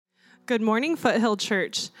Good morning, Foothill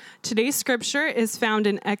Church. Today's scripture is found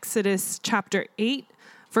in Exodus chapter 8,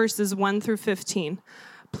 verses 1 through 15.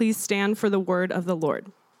 Please stand for the word of the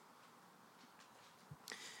Lord.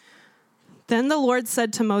 Then the Lord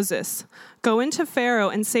said to Moses, "Go into Pharaoh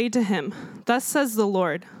and say to him, 'Thus says the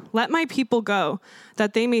Lord, let my people go,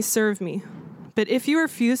 that they may serve me. But if you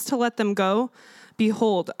refuse to let them go,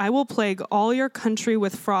 behold, I will plague all your country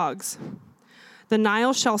with frogs. The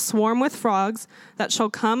Nile shall swarm with frogs that shall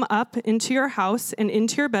come up into your house and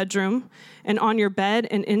into your bedroom, and on your bed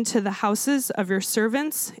and into the houses of your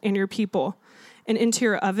servants and your people, and into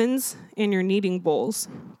your ovens and your kneading bowls.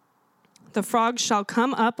 The frogs shall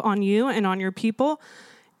come up on you and on your people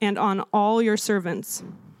and on all your servants.'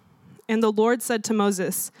 And the Lord said to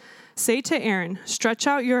Moses, 'Say to Aaron, stretch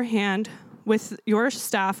out your hand with your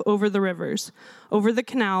staff over the rivers, over the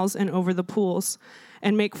canals, and over the pools,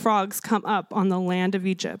 and make frogs come up on the land of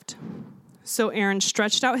Egypt.' So Aaron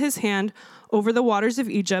stretched out his hand over the waters of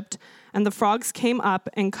Egypt, and the frogs came up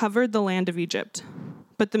and covered the land of Egypt.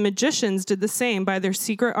 But the magicians did the same by their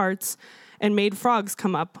secret arts and made frogs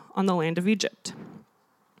come up on the land of Egypt.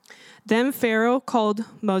 Then Pharaoh called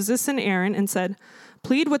Moses and Aaron and said,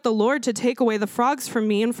 'Plead with the Lord to take away the frogs from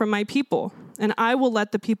me and from my people, and I will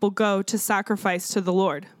let the people go to sacrifice to the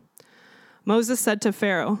Lord.' Moses said to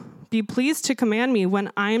Pharaoh, 'Be pleased to command me when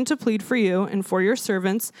I am to plead for you and for your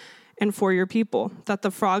servants and for your people, that the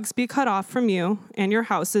frogs be cut off from you and your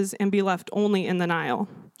houses and be left only in the Nile.'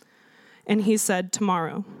 And he said,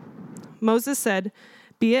 'Tomorrow.' Moses said,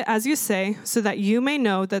 'Be it as you say, so that you may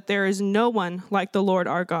know that there is no one like the Lord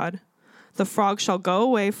our God. The frogs shall go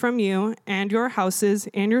away from you and your houses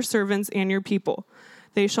and your servants and your people.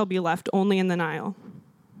 They shall be left only in the Nile.'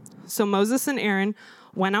 So Moses and Aaron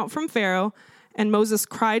went out from Pharaoh, and Moses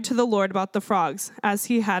cried to the Lord about the frogs, as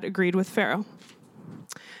he had agreed with Pharaoh.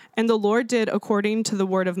 And the Lord did according to the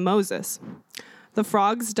word of Moses. The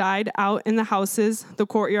frogs died out in the houses, the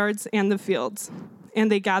courtyards, and the fields,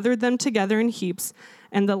 and they gathered them together in heaps,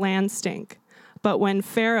 and the land stank. But when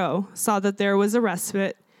Pharaoh saw that there was a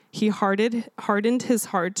respite, he hardened his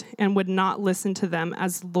heart and would not listen to them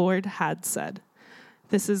as the Lord had said."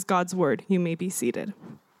 This is God's word. You may be seated.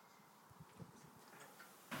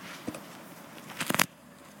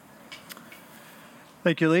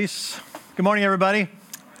 Thank you, Elise. Good morning, everybody.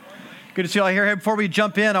 Good to see you all here. Hey, before we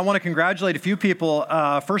jump in, I want to congratulate a few people.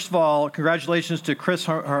 First of all, congratulations to Chris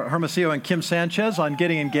Hermosillo and Kim Sanchez on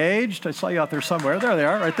getting engaged. I saw you out there somewhere. There they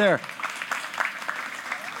are, right there.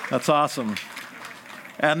 That's awesome.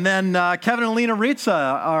 And then Kevin and Alina Ritza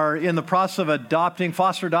are in the process of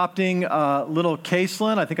foster adopting little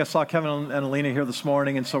Kaislyn. I think I saw Kevin and Alina here this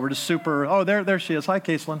morning, and so we're just super, there she is. Hi,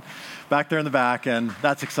 Kaislyn. Back there in the back, and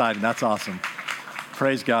that's exciting. That's awesome.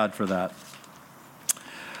 Praise God for that.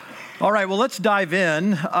 All right, well, let's dive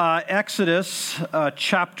in. Exodus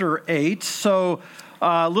chapter 8. So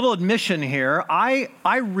a little admission here. I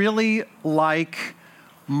really like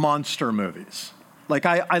monster movies. Like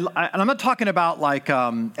and I'm not talking about like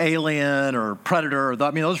Alien or Predator.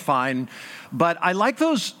 Those are fine, but I like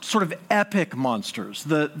those sort of epic monsters,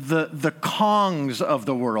 the Kongs of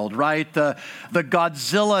the world, right? The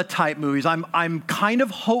Godzilla type movies. I'm kind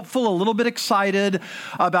of hopeful, a little bit excited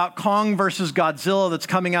about Kong versus Godzilla that's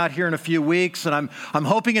coming out here in a few weeks, and I'm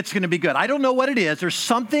hoping it's going to be good. I don't know what it is. There's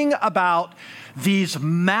something about these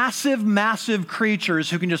massive creatures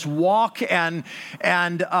who can just walk and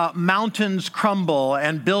mountains crumble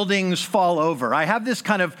and buildings fall over. I have this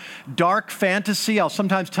kind of dark fantasy. I'll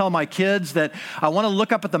sometimes tell my kids that I want to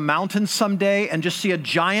look up at the mountains someday and just see a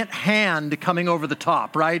giant hand coming over the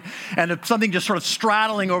top, right? And something just sort of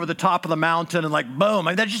straddling over the top of the mountain and like boom.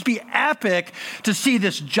 That'd just be epic to see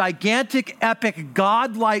this gigantic, epic,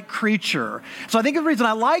 godlike creature. So I think the reason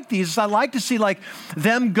I like these is I like to see like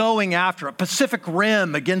them going after it. Pacific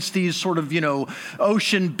Rim against these sort of,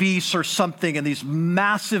 ocean beasts or something, and these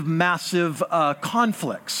massive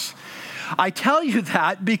conflicts. I tell you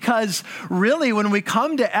that because really when we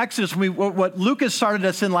come to Exodus, what Lucas started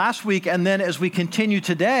us in last week, and then as we continue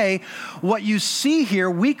today, what you see here,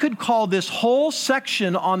 we could call this whole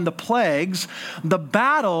section on the plagues the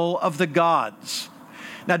battle of the gods.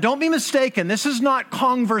 Now, don't be mistaken. This is not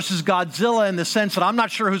Kong versus Godzilla in the sense that I'm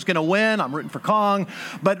not sure who's going to win. I'm rooting for Kong.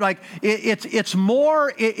 But like it's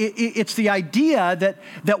the idea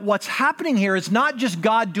that what's happening here is not just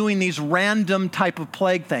God doing these random type of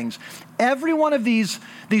plague things. Every one of these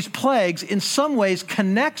plagues in some ways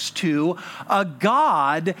connects to a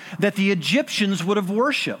God that the Egyptians would have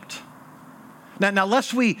worshipped. Now,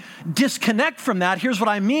 lest we disconnect from that, here's what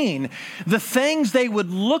I mean. The things they would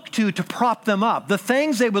look to prop them up, the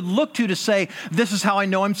things they would look to say, this is how I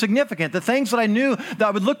know I'm significant, the things that I knew that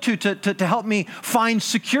I would look to help me find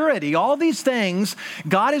security, all these things,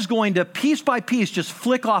 God is going to piece by piece just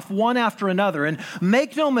flick off one after another. And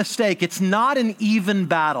make no mistake, it's not an even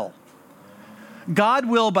battle. God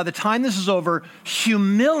will, by the time this is over,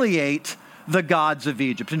 humiliate the gods of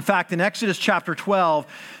Egypt. In fact, in Exodus chapter 12,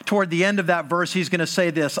 toward the end of that verse, he's going to say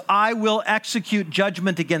this, I will execute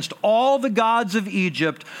judgment against all the gods of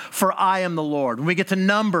Egypt, for I am the Lord. When we get to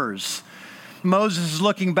Numbers, Moses is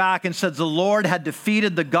looking back and says, the Lord had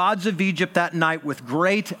defeated the gods of Egypt that night with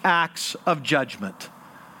great acts of judgment.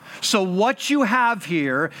 So what you have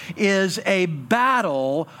here is a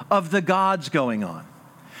battle of the gods going on.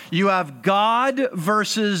 You have God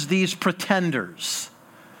versus these pretenders.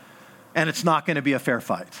 And it's not going to be a fair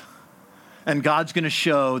fight. And God's going to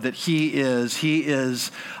show that he is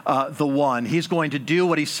the one. He's going to do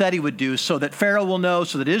what he said he would do so that Pharaoh will know,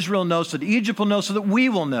 so that Israel knows, so that Egypt will know, so that we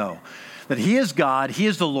will know that he is God, he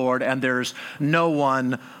is the Lord, and there's no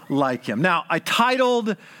one like him. Now, I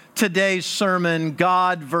titled today's sermon,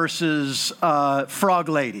 God versus Frog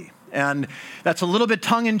Lady. And that's a little bit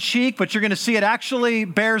tongue-in-cheek, but you're going to see it actually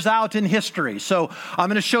bears out in history. So I'm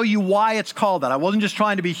going to show you why it's called that. I wasn't just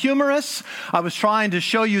trying to be humorous. I was trying to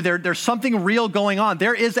show you there's something real going on.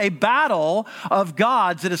 There is a battle of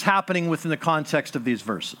gods that is happening within the context of these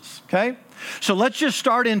verses, okay? So let's just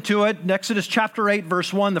start into it. Exodus chapter 8,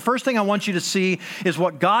 verse 1. The first thing I want you to see is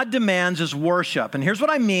what God demands is worship. And here's what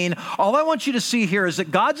I mean. All I want you to see here is that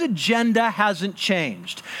God's agenda hasn't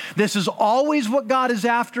changed. This is always what God is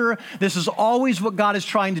after. This is always what God is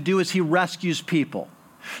trying to do as he rescues people.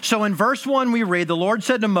 So in verse 1 we read, the Lord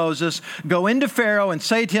said to Moses, go into Pharaoh and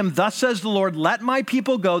say to him, thus says the Lord, let my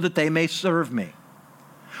people go that they may serve me.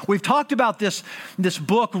 We've talked about this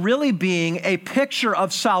book really being a picture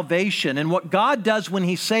of salvation and what God does when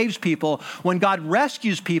he saves people. When God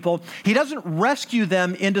rescues people, he doesn't rescue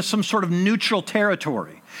them into some sort of neutral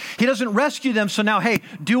territory. He doesn't rescue them so now, hey,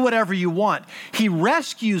 do whatever you want. He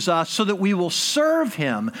rescues us so that we will serve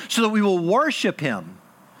him, so that we will worship him.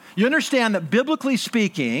 You understand that biblically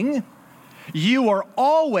speaking, you are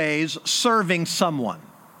always serving someone.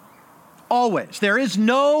 Always. There is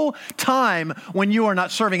no time when you are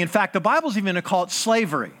not serving. In fact, the Bible's even going to call it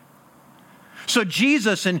slavery. So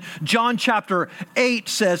Jesus in John chapter 8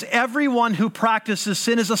 says, everyone who practices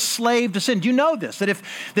sin is a slave to sin. Do you know this? That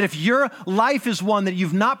if your life is one that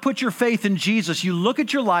you've not put your faith in Jesus, you look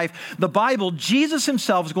at your life, the Bible, Jesus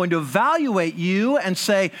himself is going to evaluate you and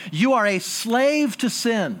say, you are a slave to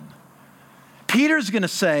sin. Peter's going to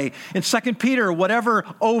say in 2 Peter, whatever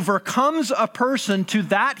overcomes a person, to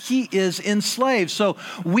that he is enslaved. So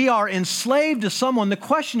we are enslaved to someone. The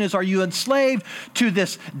question is, are you enslaved to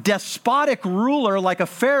this despotic ruler like a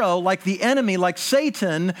Pharaoh, like the enemy, like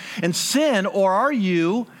Satan and sin, or are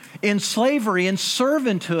you in slavery and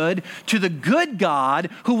servanthood to the good God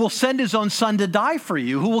who will send his own son to die for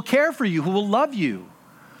you, who will care for you, who will love you,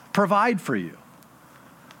 provide for you?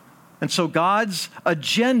 And so God's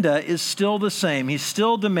agenda is still the same. He's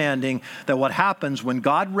still demanding that what happens when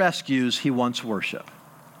God rescues, he wants worship.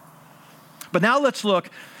 But now let's look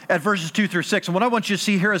at verses 2 through 6. And what I want you to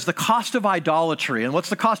see here is the cost of idolatry. And what's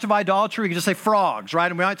the cost of idolatry? We can just say frogs, right?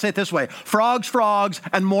 And we might say it this way, frogs,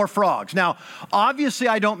 and more frogs. Now, obviously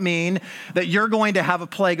I don't mean that you're going to have a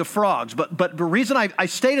plague of frogs. But the reason I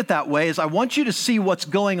state it that way is I want you to see what's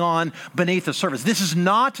going on beneath the surface. This is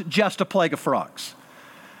not just a plague of frogs.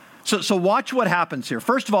 So watch what happens here.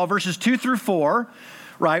 First of all, verses 2 through 4,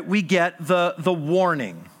 right, we get the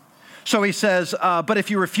warning. So he says, but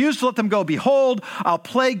if you refuse to let them go, behold, I'll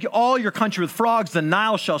plague all your country with frogs. The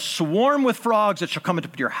Nile shall swarm with frogs. It shall come into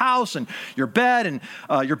your house and your bed and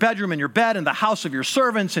your bedroom and your bed and the house of your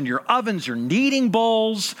servants and your ovens, your kneading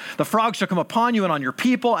bowls. The frogs shall come upon you and on your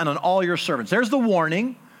people and on all your servants. There's the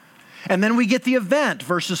warning. And then we get the event,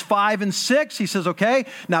 verses 5 and 6. He says, okay,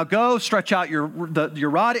 now go stretch out your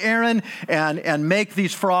rod, Aaron, and make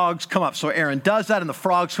these frogs come up. So Aaron does that, and the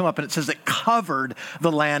frogs come up, and it says it covered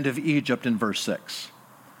the land of Egypt in verse 6.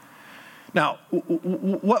 Now,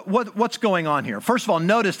 what's going on here? First of all,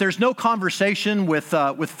 notice there's no conversation with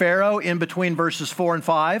Pharaoh in between verses 4 and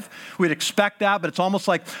 5. We'd expect that, but it's almost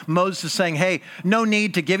like Moses is saying, hey, no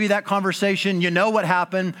need to give you that conversation. You know what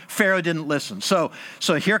happened. Pharaoh didn't listen. So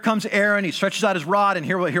here comes Aaron. He stretches out his rod, and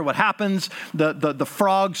hear what happens. The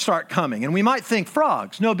frogs start coming. And we might think,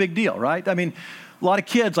 frogs, no big deal, right? I mean, A lot of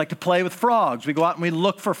kids like to play with frogs. We go out and we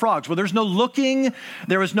look for frogs. Well, there's no looking,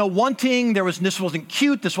 there was no wanting, this wasn't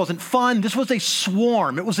cute, this wasn't fun. This was a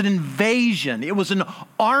swarm. It was an invasion. It was an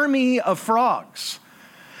army of frogs.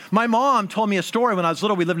 My mom told me a story when I was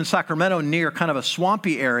little. We lived in Sacramento near kind of a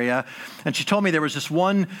swampy area, and she told me there was this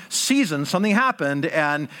one season something happened,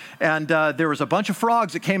 and there was a bunch of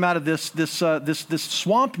frogs that came out of this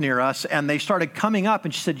swamp near us, and they started coming up.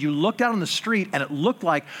 And she said, you looked out on the street, and it looked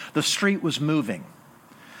like the street was moving.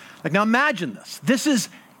 Like, now imagine this. This is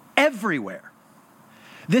everywhere.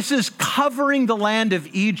 This is covering the land of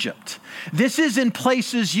Egypt. This is in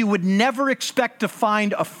places you would never expect to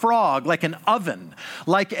find a frog, like an oven,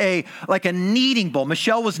 like a kneading bowl.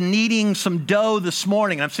 Michelle was kneading some dough this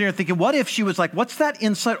morning, and I'm sitting here thinking, what if she was like, what's that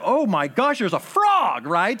inside? Oh my gosh, there's a frog,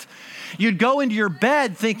 right? You'd go into your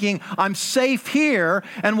bed thinking, I'm safe here,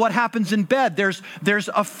 and what happens in bed? There's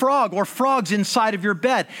a frog or frogs inside of your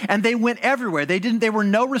bed, and they went everywhere. They were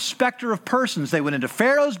no respecter of persons. They went into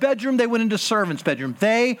Pharaoh's bedroom, they went into servant's bedroom.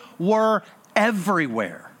 They were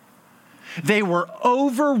everywhere. They were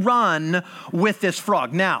overrun with this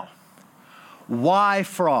frog. Now, why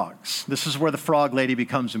frogs? This is where the frog lady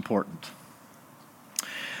becomes important.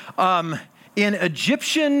 In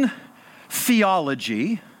Egyptian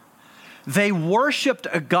theology, they worshipped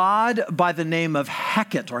a god by the name of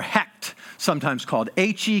Heket, or Hecht, sometimes called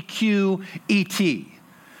Heqet.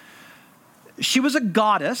 She was a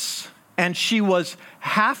goddess, and she was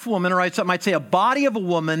half woman, or some might say a body of a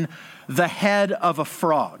woman, the head of a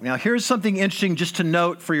frog. Now, here's something interesting just to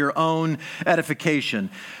note for your own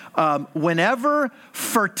edification. Whenever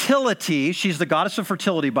fertility, she's the goddess of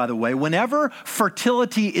fertility, by the way, whenever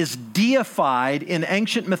fertility is deified in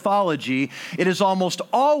ancient mythology, it is almost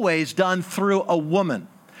always done through a woman,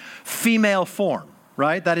 female form,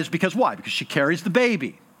 right? That is because why? Because she carries the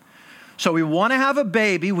baby. So we want to have a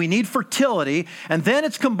baby, we need fertility, and then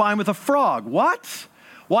it's combined with a frog. What?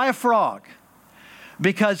 Why a frog?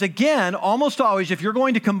 Because again, almost always, if you're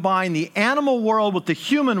going to combine the animal world with the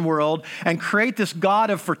human world and create this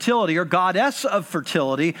god of fertility or goddess of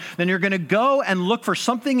fertility, then you're going to go and look for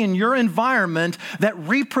something in your environment that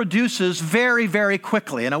reproduces very, very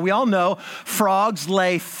quickly. And we all know frogs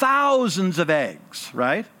lay thousands of eggs,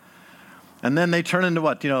 right? And then they turn into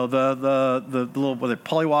what? The little,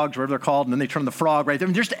 pollywogs, whatever they're called, and then they turn the frog, right? They're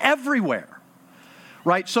just everywhere.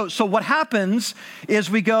 Right? So what happens is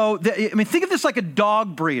we go, think of this like a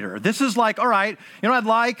dog breeder. This is like, all right,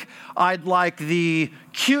 I'd like the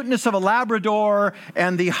cuteness of a Labrador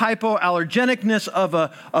and the hypoallergenicness of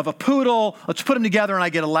a poodle. Let's put them together and I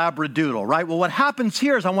get a Labradoodle, right? Well, what happens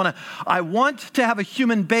here is I want to have a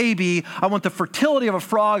human baby. I want the fertility of a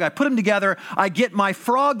frog. I put them together. I get my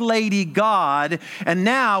frog lady God, and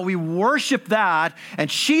now we worship that, and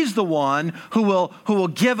she's the one who will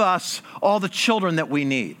give us all the children that we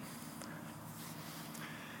need.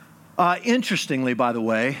 Interestingly, by the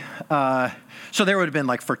way, so there would have been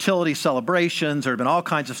like fertility celebrations. There would have been all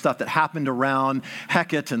kinds of stuff that happened around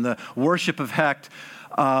Heket and the worship of Hecht.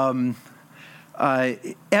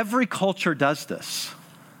 Every culture does this.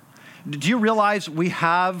 Do you realize we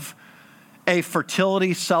have a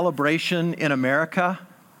fertility celebration in America?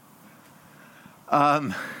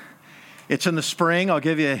 It's in the spring. I'll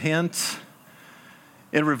give you a hint.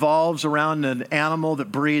 It revolves around an animal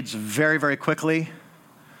that breeds very, very quickly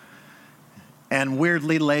and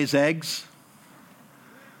weirdly lays eggs,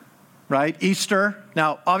 right? Easter.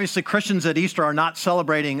 Now, obviously, Christians at Easter are not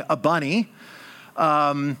celebrating a bunny,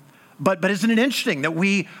 but isn't it interesting that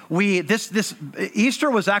this Easter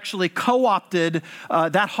was actually co-opted,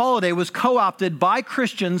 that holiday was co-opted by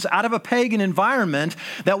Christians out of a pagan environment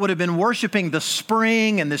that would have been worshiping the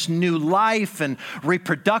spring and this new life and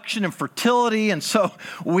reproduction and fertility. And so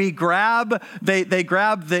they grab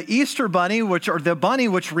the Easter bunny, which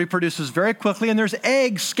reproduces very quickly, and there's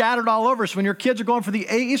eggs scattered all over. So when your kids are going for the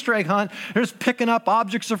Easter egg hunt, they're just picking up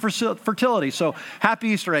objects of fertility. So happy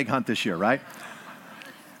Easter egg hunt this year, right?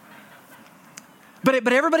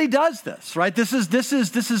 But everybody does this, right? This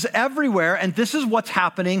is everywhere, and this is what's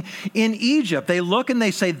happening in Egypt. They look and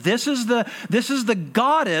they say, this is the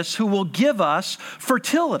goddess who will give us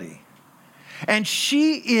fertility. And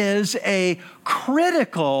she is a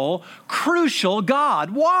crucial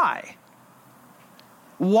god. Why?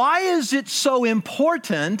 Why is it so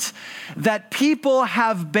important that people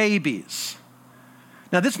have babies?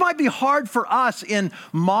 Now, this might be hard for us in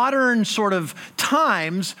modern sort of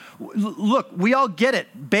times. Look, we all get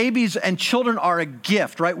it. Babies and children are a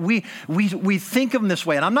gift, right? We think of them this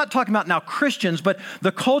way. And I'm not talking about now Christians, but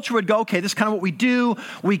the culture would go, okay, this is kind of what we do.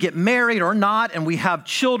 We get married or not, and we have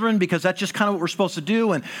children because that's just kind of what we're supposed to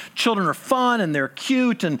do. And children are fun, and they're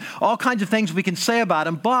cute, and all kinds of things we can say about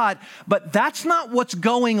them. But that's not what's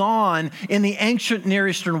going on in the ancient Near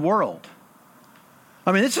Eastern world.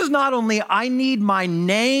 I mean, this is not only I need my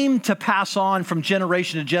name to pass on from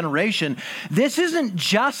generation to generation. This isn't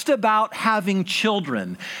just about having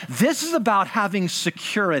children. This is about having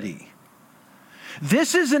security.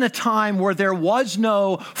 This is in a time where there was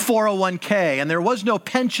no 401k and there was no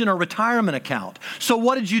pension or retirement account. So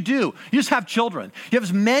what did you do? You just have children. You have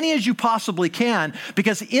as many as you possibly can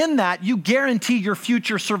because in that you guarantee your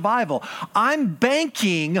future survival. I'm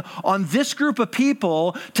banking on this group of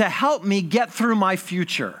people to help me get through my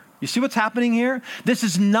future. You see what's happening here? This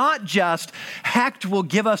is not just Hecht will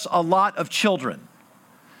give us a lot of children.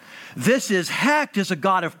 Hecht is a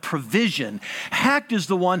God of provision. Hecht is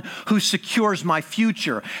the one who secures my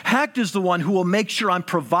future. Hecht is the one who will make sure I'm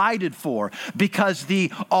provided for because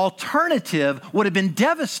the alternative would have been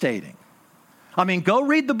devastating. I mean, go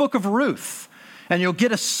read the book of Ruth and you'll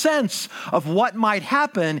get a sense of what might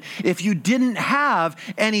happen if you didn't have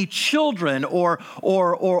any children or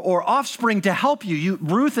offspring to help you.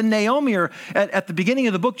 Ruth and Naomi are at the beginning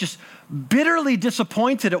of the book just bitterly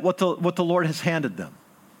disappointed at what the Lord has handed them,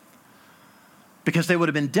 because they would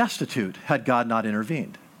have been destitute had God not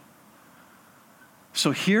intervened.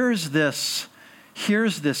 So here's this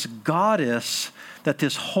goddess that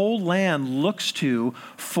this whole land looks to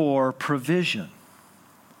for provision.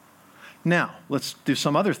 Now, let's do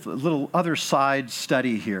some other side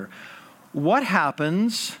study here. What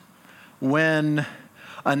happens when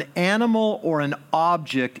an animal or an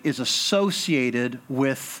object is associated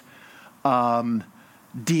with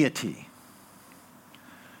deity?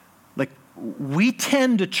 We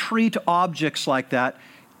tend to treat objects like that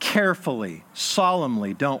carefully,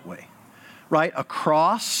 solemnly, don't we? Right? A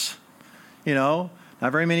cross, not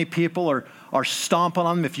very many people are stomping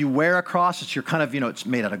on them. If you wear a cross, it's your kind of, it's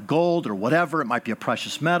made out of gold or whatever. It might be a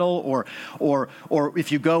precious metal. Or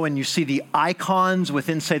if you go and you see the icons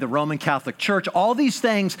within, say, the Roman Catholic Church, all these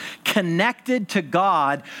things connected to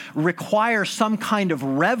God require some kind of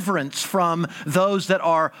reverence from those that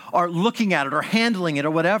are looking at it or handling it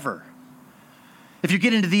or whatever. If you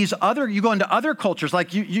get into you go into other cultures,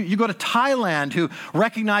 like you go to Thailand, who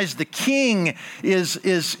recognize the king is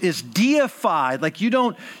deified. Like you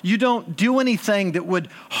don't do anything that would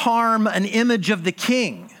harm an image of the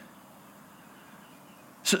king.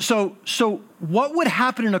 So what would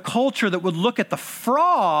happen in a culture that would look at the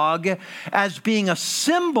frog as being a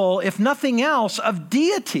symbol, if nothing else, of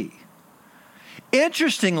deity?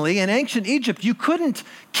 Interestingly, in ancient Egypt, you couldn't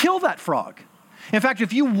kill that frog. In fact,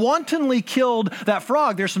 if you wantonly killed that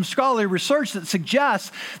frog, there's some scholarly research that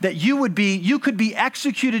suggests that you could be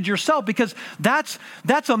executed yourself, because that's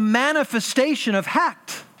a manifestation of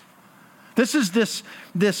Hecht. This is this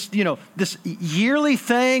yearly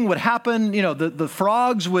thing would happen. The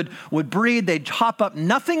frogs would breed, they'd hop up,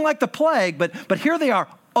 nothing like the plague, but here they are,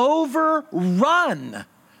 overrun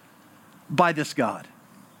by this god.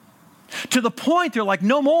 To the point they're like,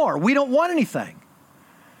 no more, we don't want anything.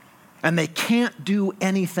 And they can't do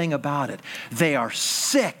anything about it. They are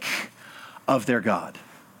sick of their God.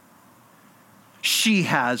 She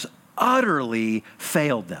has utterly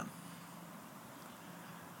failed them.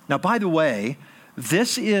 Now, by the way,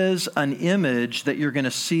 this is an image that you're going to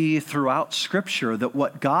see throughout Scripture, that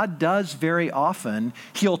what God does very often,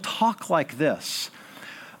 he'll talk like this.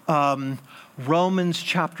 Romans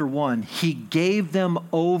chapter 1, he gave them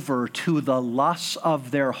over to the lusts of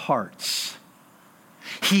their hearts.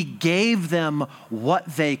 He gave them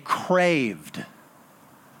what they craved.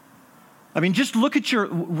 I mean, just look at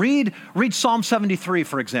read Psalm 73,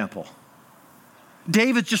 for example.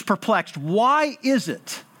 David's just perplexed. Why is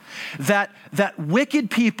it that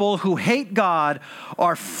wicked people who hate God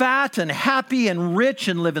are fat and happy and rich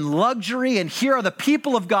and live in luxury, and here are the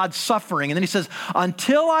people of God suffering? And then he says,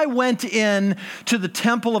 until I went in to the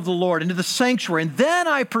temple of the Lord, into the sanctuary, and then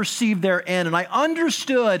I perceived their end, and I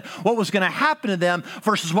understood what was going to happen to them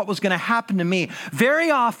versus what was going to happen to me.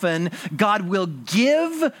 Very often, God will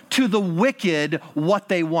give to the wicked what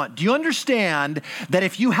they want. Do you understand that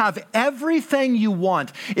if you have everything you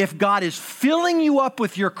want, if God is filling you up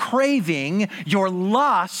with your craving, your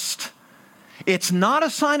lust, it's not a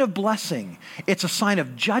sign of blessing, it's a sign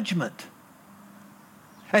of judgment.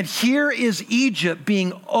 And here is Egypt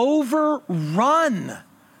being overrun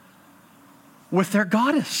with their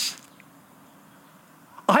goddess.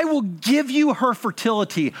 I will give you her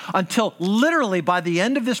fertility until literally by the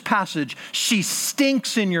end of this passage, she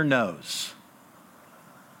stinks in your nose.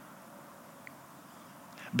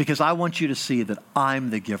 Because I want you to see that I'm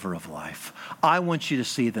the giver of life. I want you to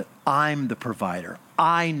see that I'm the provider.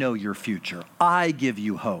 I know your future. I give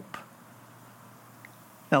you hope.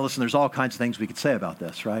 Now listen, there's all kinds of things we could say about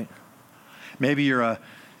this, right? Maybe you're a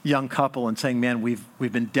young couple and saying, man, we've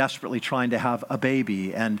been desperately trying to have a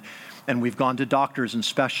baby and we've gone to doctors and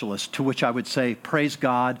specialists, to which I would say, praise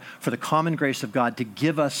God for the common grace of God to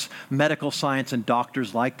give us medical science and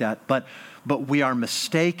doctors like that. But we are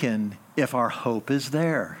mistaken if our hope is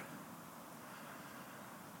there.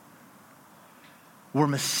 We're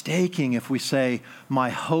mistaking if we say, my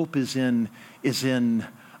hope is in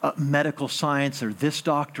medical science or this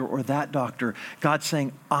doctor or that doctor. God's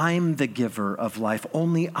saying, I'm the giver of life.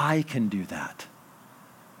 Only I can do that.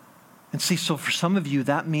 And see, so for some of you,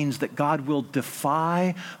 that means that God will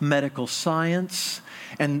defy medical science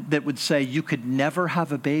and that would say you could never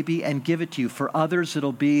have a baby and give it to you. For others,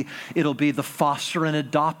 it'll be the foster and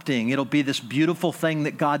adopting. It'll be this beautiful thing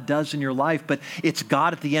that God does in your life, but it's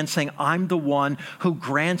God at the end saying, I'm the one who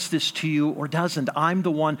grants this to you or doesn't. I'm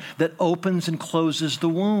the one that opens and closes the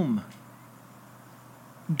womb.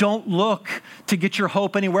 Don't look to get your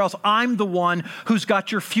hope anywhere else. I'm the one who's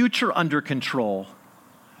got your future under control.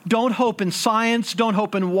 Don't hope in science. Don't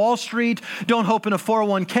hope in Wall Street. Don't hope in a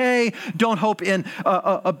 401k. Don't hope in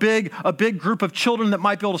a big group of children that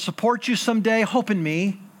might be able to support you someday. Hope in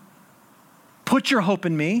me. Put your hope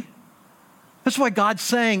in me. That's why God's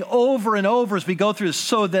saying over and over as we go through this,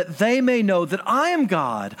 so that they may know that I am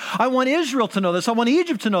God. I want Israel to know this. I want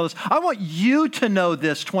Egypt to know this. I want you to know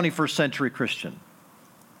this, 21st century Christian,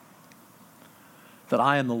 that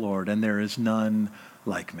I am the Lord and there is none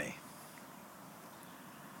like me.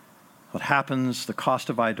 What happens, the cost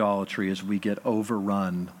of idolatry, is we get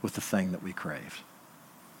overrun with the thing that we crave.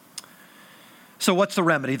 So what's the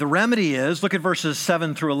remedy? The remedy is, look at verses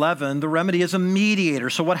 7 through 11, the remedy is a mediator.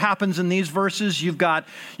 So what happens in these verses? You've got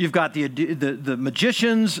the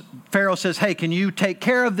magicians. Pharaoh says, hey, can you take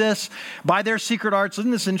care of this? By their secret arts,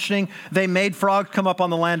 isn't this interesting? They made frogs come up on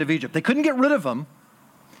the land of Egypt. They couldn't get rid of them,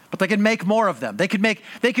 but they could make more of them. They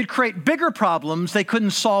could create bigger problems. They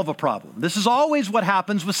couldn't solve a problem. This is always what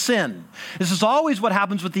happens with sin. This is always what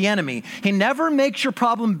happens with the enemy. He never makes your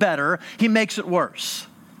problem better. He makes it worse.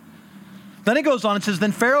 Then it goes on and says,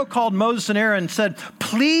 then Pharaoh called Moses and Aaron and said,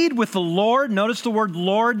 plead with the Lord. Notice the word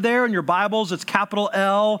Lord there in your Bibles. It's capital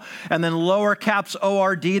L and then lower caps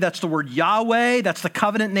O-R-D. That's the word Yahweh. That's the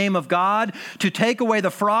covenant name of God. To take away the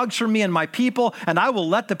frogs from me and my people, and I will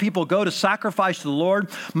let the people go to sacrifice to the Lord.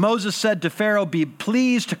 Moses said to Pharaoh, be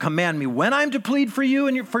pleased to command me when I'm to plead for you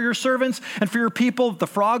and for your servants and for your people. The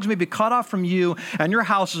frogs may be cut off from you and your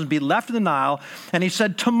houses and be left in the Nile. And he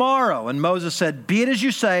said, tomorrow. And Moses said, be it as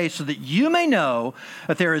you say, so that you may know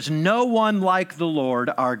that there is no one like the Lord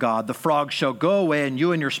our God. The frogs shall go away, and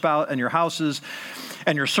you and your spouse and your houses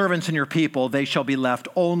and your servants and your people, they shall be left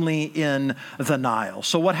only in the Nile.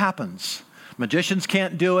 So what happens? Magicians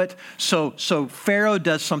can't do it. So Pharaoh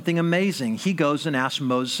does something amazing. He goes and asks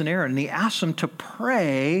Moses and Aaron, and he asks them to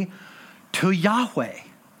pray to Yahweh.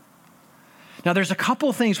 Now there's a couple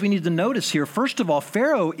of things we need to notice here. First of all,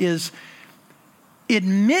 Pharaoh is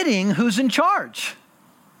admitting who's in charge.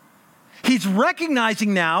 He's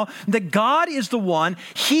recognizing now that God is the one.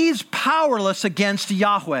 He's powerless against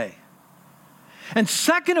Yahweh. And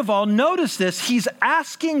second of all, notice this. He's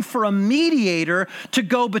asking for a mediator to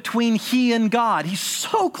go between he and God. He's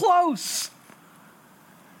so close.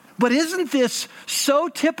 But isn't this so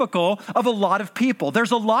typical of a lot of people?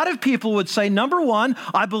 There's a lot of people who would say, number one,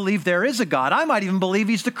 I believe there is a God. I might even believe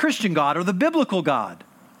he's the Christian God or the biblical God.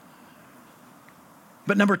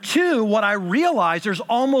 But number two, what I realize, there's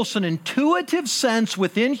almost an intuitive sense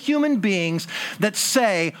within human beings that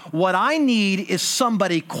say, what I need is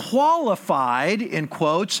somebody qualified, in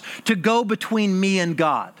quotes, to go between me and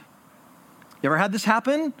God. You ever had this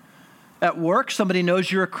happen? At work, somebody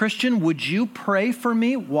knows you're a Christian. Would you pray for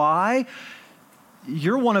me? Why?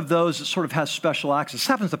 You're one of those that sort of has special access. This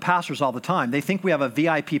happens to pastors all the time. They think we have a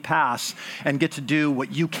VIP pass and get to do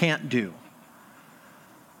what you can't do.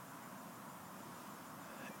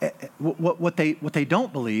 What they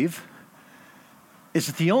don't believe is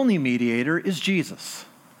that the only mediator is Jesus.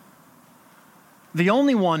 The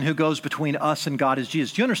only one who goes between us and God is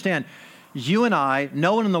Jesus. Do you understand? You and I,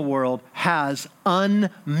 no one in the world has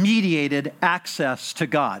unmediated access to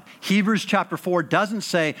God. Hebrews chapter 4 doesn't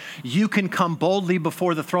say you can come boldly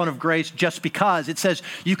before the throne of grace just because. It says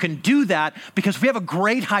you can do that because we have a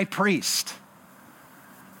great high priest.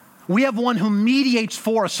 We have one who mediates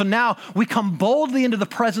for us. So now we come boldly into the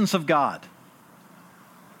presence of God.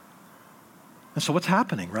 And so what's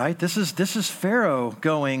happening, right? This is Pharaoh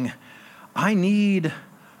going, I need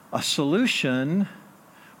a solution,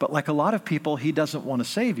 but like a lot of people, he doesn't want a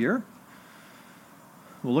savior.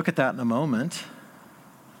 We'll look at that in a moment.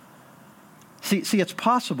 See, it's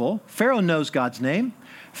possible. Pharaoh knows God's name.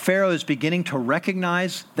 Pharaoh is beginning to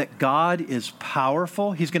recognize that God is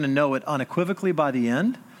powerful. He's going to know it unequivocally by the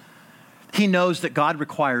end. He knows that God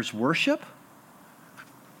requires worship.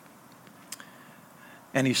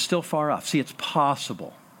 And he's still far off. See, it's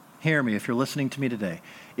possible. Hear me if you're listening to me today.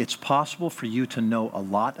 It's possible for you to know a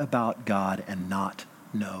lot about God and not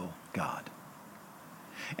know God.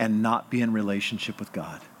 And not be in relationship with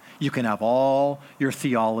God. You can have all your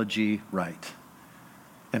theology right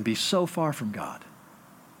and be so far from God.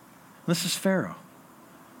 This is Pharaoh.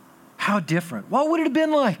 How different. What would it have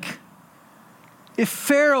been like if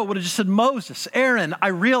Pharaoh would have just said, Moses, Aaron, I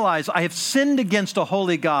realize I have sinned against a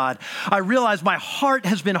holy God. I realize my heart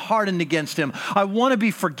has been hardened against him. I want to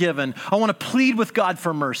be forgiven. I want to plead with God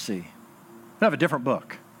for mercy. I'd have a different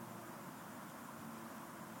book.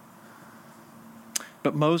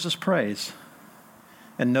 But Moses prays.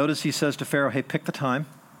 And notice he says to Pharaoh, hey, pick the time.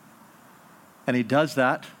 And he does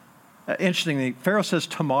that. Interestingly, Pharaoh says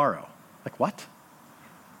tomorrow. Like what?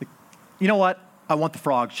 Like, you know what? I want the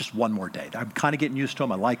frogs just one more day. I'm kind of getting used to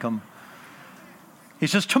them. I like them. He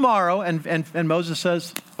says tomorrow, and Moses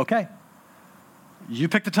says, okay, you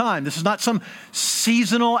pick the time. This is not some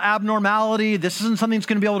seasonal abnormality. This isn't something that's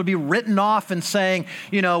going to be able to be written off and saying,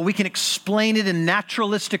 we can explain it in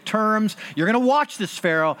naturalistic terms. You're going to watch this,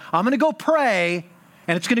 Pharaoh. I'm going to go pray,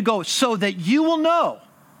 and it's going to go so that you will know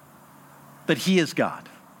that he is God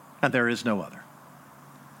and there is no other.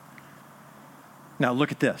 Now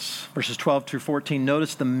look at this, verses 12 through 14.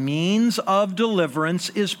 Notice the means of deliverance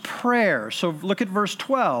is prayer. So look at verse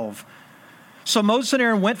 12. So Moses and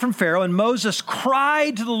Aaron went from Pharaoh, and Moses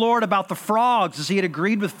cried to the Lord about the frogs as he had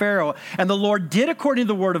agreed with Pharaoh. And the Lord did according to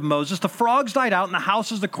the word of Moses. The frogs died out in the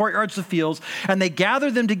houses, the courtyards, the fields, and they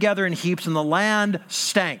gathered them together in heaps, and the land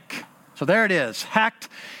stank. So there it is. Hecht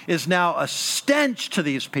is now a stench to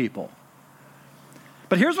these people.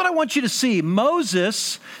 But here's what I want you to see.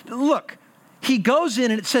 Moses, look, he goes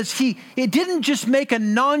in and it says it didn't just make a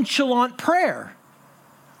nonchalant prayer.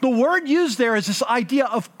 The word used there is this idea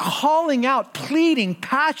of calling out, pleading,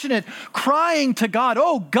 passionate, crying to God.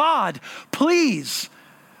 Oh God, please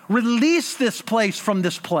release this place from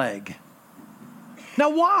this plague.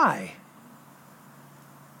 Now why?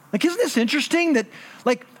 Isn't this interesting that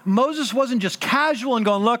Moses wasn't just casual and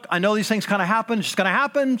going, look, I know these things kind of happen. It's just going to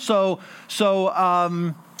happen. So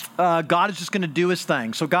God is just going to do his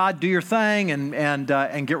thing. So God, do your thing and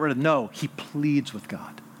get rid of it. No, he pleads with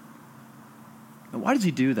God. Now, why does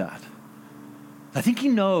he do that? I think he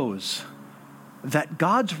knows that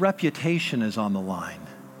God's reputation is on the line.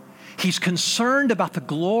 He's concerned about the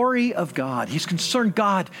glory of God. He's concerned,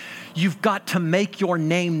 God, you've got to make your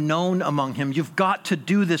name known among him. You've got to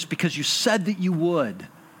do this because you said that you would.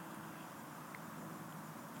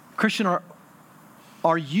 Christian,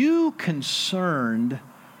 are you concerned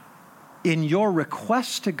in your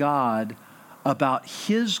request to God about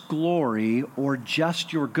his glory or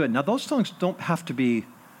just your good? Now, those things don't have to be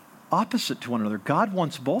opposite to one another. God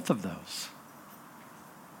wants both of those.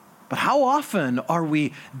 But how often are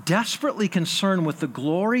we desperately concerned with the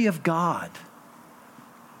glory of God?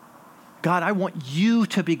 God, I want you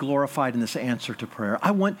to be glorified in this answer to prayer.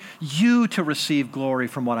 I want you to receive glory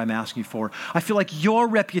from what I'm asking for. I feel like your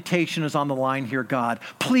reputation is on the line here, God.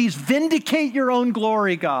 Please vindicate your own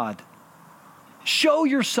glory, God. Show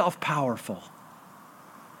yourself powerful.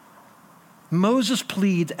 Moses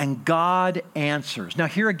pleads and God answers. Now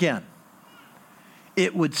here again,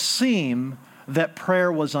 it would seem that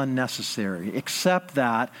prayer was unnecessary, except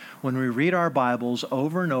that when we read our Bibles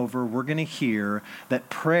over and over, we're going to hear that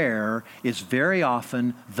prayer is very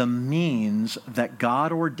often the means that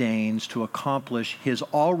God ordains to accomplish his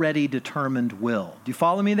already determined will. Do you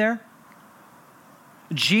follow me there?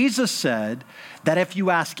 Jesus said that if you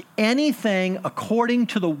ask anything according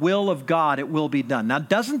to the will of God, it will be done. Now,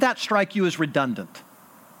 doesn't that strike you as redundant?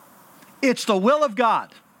 It's the will of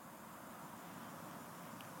God.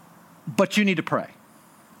 But you need to pray.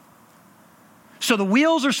 So the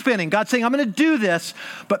wheels are spinning. God's saying, I'm going to do this,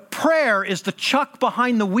 but prayer is the chuck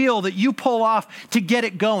behind the wheel that you pull off to get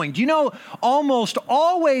it going. Do you know, almost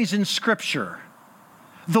always in Scripture,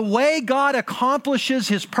 the way God accomplishes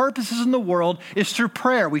his purposes in the world is through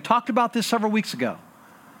prayer. We talked about this several weeks ago.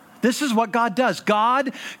 This is what God does.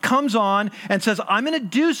 God comes on and says, I'm going to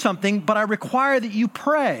do something, but I require that you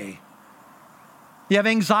pray. You have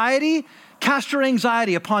anxiety? Cast your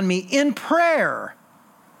anxiety upon me in prayer.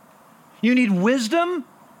 You need wisdom?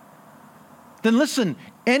 Then listen,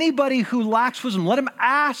 anybody who lacks wisdom, let him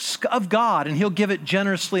ask of God, and he'll give it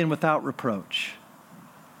generously and without reproach.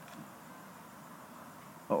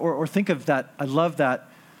 Or think of that, I love that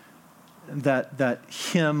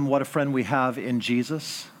hymn, What a Friend We Have in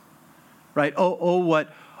Jesus, right? Oh,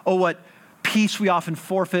 what peace we often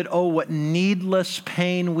forfeit. Oh, what needless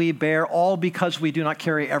pain we bear, all because we do not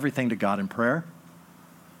carry everything to God in prayer.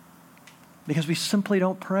 Because we simply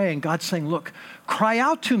don't pray. And God's saying, look, cry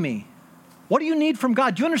out to me. What do you need from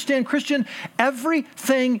God? Do you understand, Christian?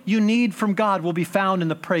 Everything you need from God will be found in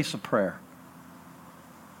the place of prayer.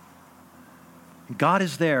 God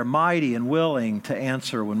is there, mighty and willing to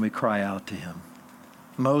answer when we cry out to him.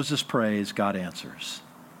 Moses prays, God answers.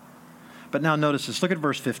 But now notice this. Look at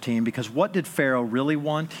verse 15, because what did Pharaoh really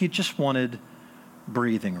want? He just wanted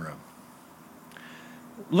breathing room.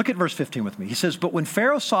 Look at verse 15 with me. He says, but when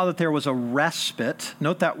Pharaoh saw that there was a respite,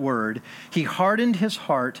 note that word, he hardened his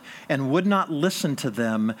heart and would not listen to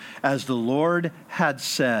them as the Lord had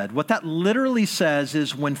said. What that literally says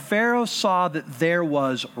is when Pharaoh saw that there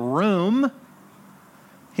was room,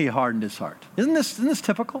 he hardened his heart. Isn't this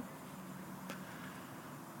typical?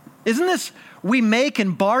 Isn't this, we make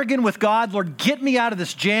and bargain with God, Lord, get me out of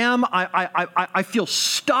this jam. I feel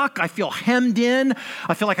stuck. I feel hemmed in.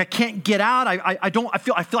 I feel like I can't get out. I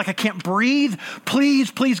feel like I can't breathe.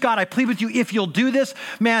 Please, God, I plead with you, if you'll do this,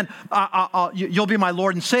 man, you'll be my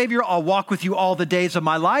Lord and Savior. I'll walk with you all the days of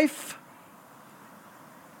my life.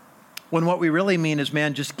 When what we really mean is,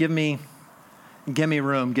 man, just give me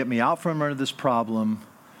room, get me out from under this problem,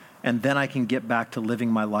 and then I can get back to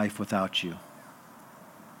living my life without you.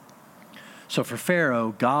 So for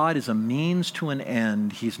Pharaoh, God is a means to an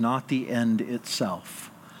end. He's not the end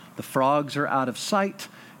itself. The frogs are out of sight.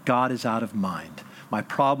 God is out of mind. My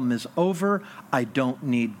problem is over. I don't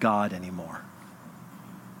need God anymore.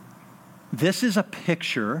 This is a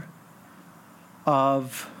picture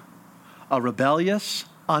of a rebellious,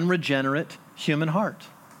 unregenerate human heart.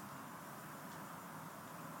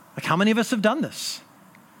 Like, how many of us have done this?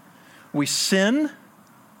 We sin.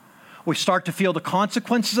 We start to feel the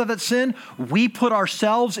consequences of that sin. We put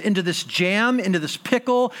ourselves into this jam, into this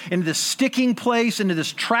pickle, into this sticking place, into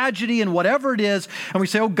this tragedy and whatever it is. And we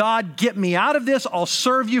say, oh God, get me out of this. I'll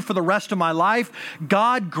serve you for the rest of my life.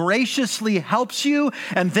 God graciously helps you.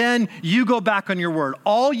 And then you go back on your word.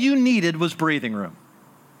 All you needed was breathing room.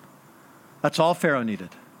 That's all Pharaoh needed.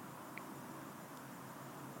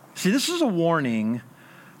 See, this is a warning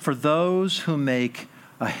for those who make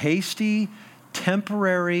a hasty,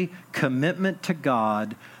 temporary commitment to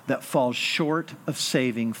God that falls short of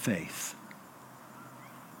saving faith.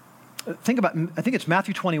 Think about, I think it's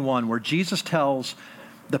Matthew 21, where Jesus tells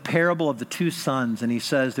the parable of the two sons, and he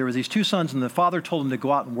says there were these two sons, and the father told them to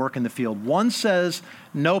go out and work in the field. One says,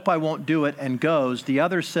 nope, I won't do it, and goes. The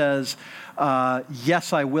other says,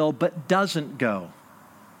 yes, I will, but doesn't go.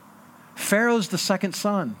 Pharaoh's the second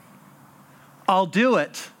son. I'll do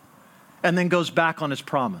it, and then goes back on his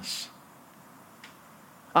promise.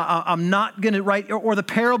 I'm not going to write, or the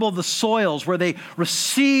parable of the soils where they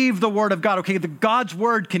receive the word of God. Okay, God's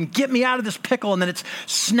word can get me out of this pickle, and then it's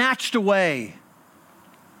snatched away.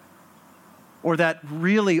 Or that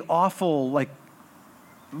really awful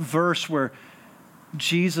verse where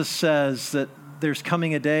Jesus says that there's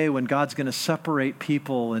coming a day when God's going to separate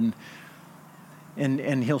people, and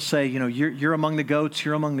he'll say, you're among the goats,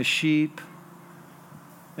 you're among the sheep.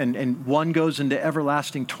 And one goes into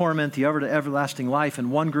everlasting torment, the other to everlasting life.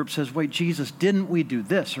 And one group says, wait, Jesus, didn't we do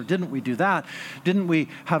this? Or didn't we do that? Didn't we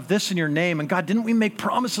have this in your name? And God, didn't we make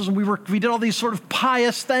promises? And we did all these sort of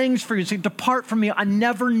pious things for you. So depart from me. I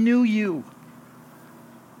never knew you.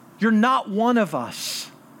 You're not one of us.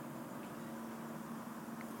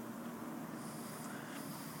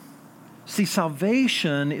 See,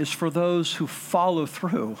 salvation is for those who follow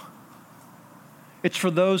through. It's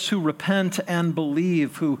for those who repent and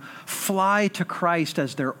believe, who fly to Christ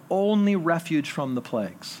as their only refuge from the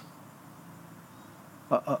plagues.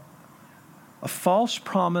 A false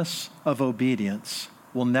promise of obedience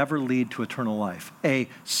will never lead to eternal life. A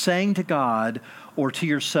saying to God or to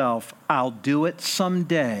yourself, I'll do it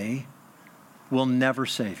someday, will never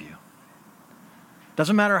save you.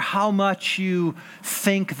 Doesn't matter how much you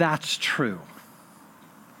think that's true.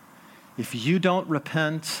 If you don't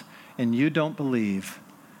repent and you don't believe,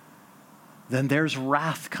 then there's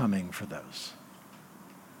wrath coming for those.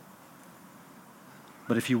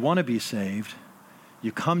 But if you want to be saved,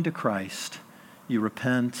 you come to Christ, you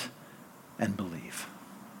repent and believe.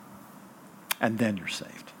 And then you're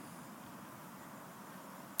saved.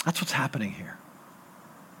 That's what's happening here.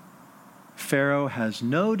 Pharaoh has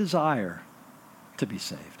no desire to be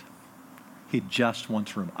saved. He just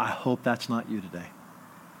wants room. I hope that's not you today.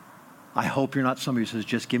 I hope you're not somebody who says,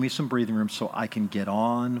 just give me some breathing room so I can get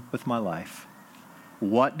on with my life.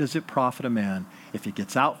 What does it profit a man if he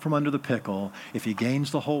gets out from under the pickle, if he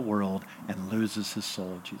gains the whole world and loses his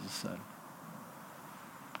soul, Jesus said.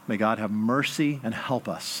 May God have mercy and help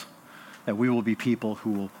us that we will be people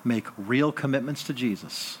who will make real commitments to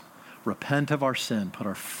Jesus, repent of our sin, put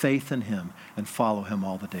our faith in him, and follow him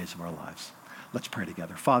all the days of our lives. Let's pray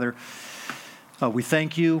together. Father, we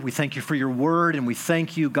thank you. We thank you for your word, and we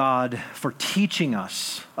thank you, God, for teaching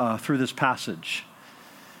us through this passage.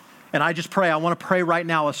 And I just pray, I want to pray right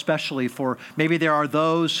now especially for maybe there are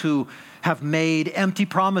those who have made empty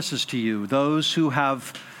promises to you, those who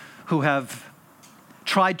have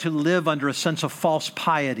tried to live under a sense of false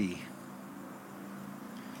piety.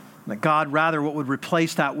 That God, rather, what would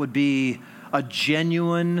replace that would be a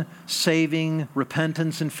genuine, saving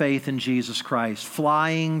repentance and faith in Jesus Christ,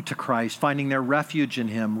 flying to Christ, finding their refuge in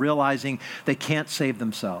him, realizing they can't save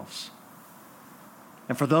themselves.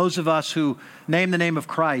 And for those of us who name the name of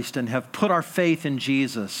Christ and have put our faith in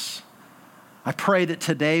Jesus, I pray that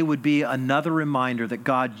today would be another reminder that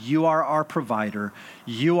God, you are our provider,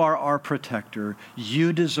 you are our protector,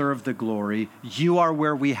 you deserve the glory, you are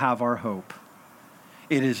where we have our hope.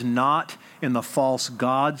 It is not in the false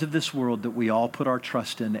gods of this world that we all put our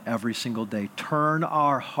trust in every single day. Turn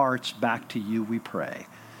our hearts back to you, we pray.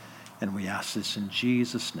 And we ask this in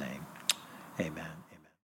Jesus' name. Amen.